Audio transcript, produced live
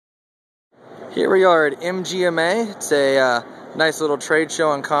Here we are at MGMA. It's a nice little trade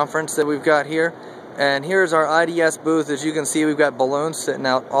show and conference that we've got here. And here's our IDS booth. As you can see, we've got balloons sitting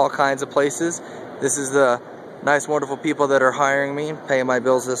out all kinds of places. This is the nice, wonderful people that are hiring me, paying my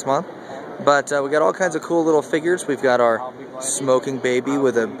bills this month. But we got all kinds of cool little figures. We've got our smoking baby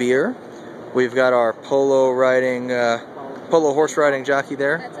with a beer. We've got our polo horse riding jockey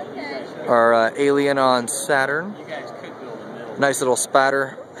there. Our alien on Saturn. Nice little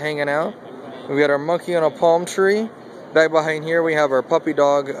spatter hanging out. We've got our monkey on a palm tree. Back behind here we have our puppy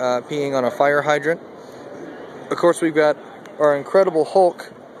dog peeing on a fire hydrant. Of course, we've got our Incredible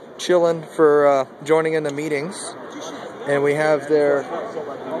Hulk chilling for joining in the meetings. And we have their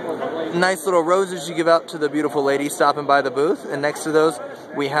nice little roses you give out to the beautiful lady stopping by the booth. And next to those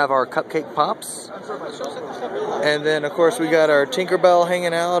we have our cupcake pops. And then of course we got our Tinkerbell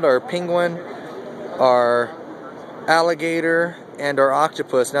hanging out, our penguin, our alligator, and our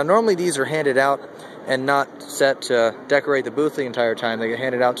octopus. Now normally these are handed out and not set to decorate the booth the entire time. They get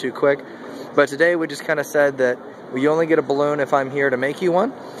handed out too quick. But today we just kind of said that we only get a balloon if I'm here to make you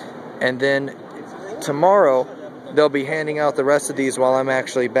one. And then tomorrow they'll be handing out the rest of these while I'm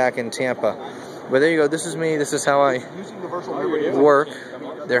actually back in Tampa. But there you go, this is me, this is how I work.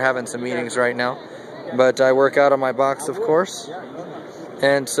 They're having some meetings right now. But I work out of my box, of course.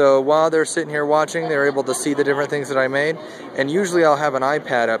 And so while they're sitting here watching, they're able to see the different things that I made. And usually I'll have an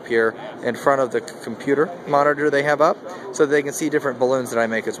iPad up here in front of the computer monitor they have up so that they can see different balloons that I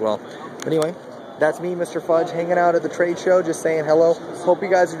make as well. But anyway, that's me, Mr. Fudge, hanging out at the trade show, just saying hello. Hope you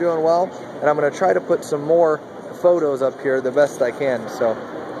guys are doing well. And I'm going to try to put some more photos up here the best I can. So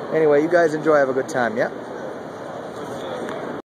anyway, you guys enjoy, have a good time, yeah?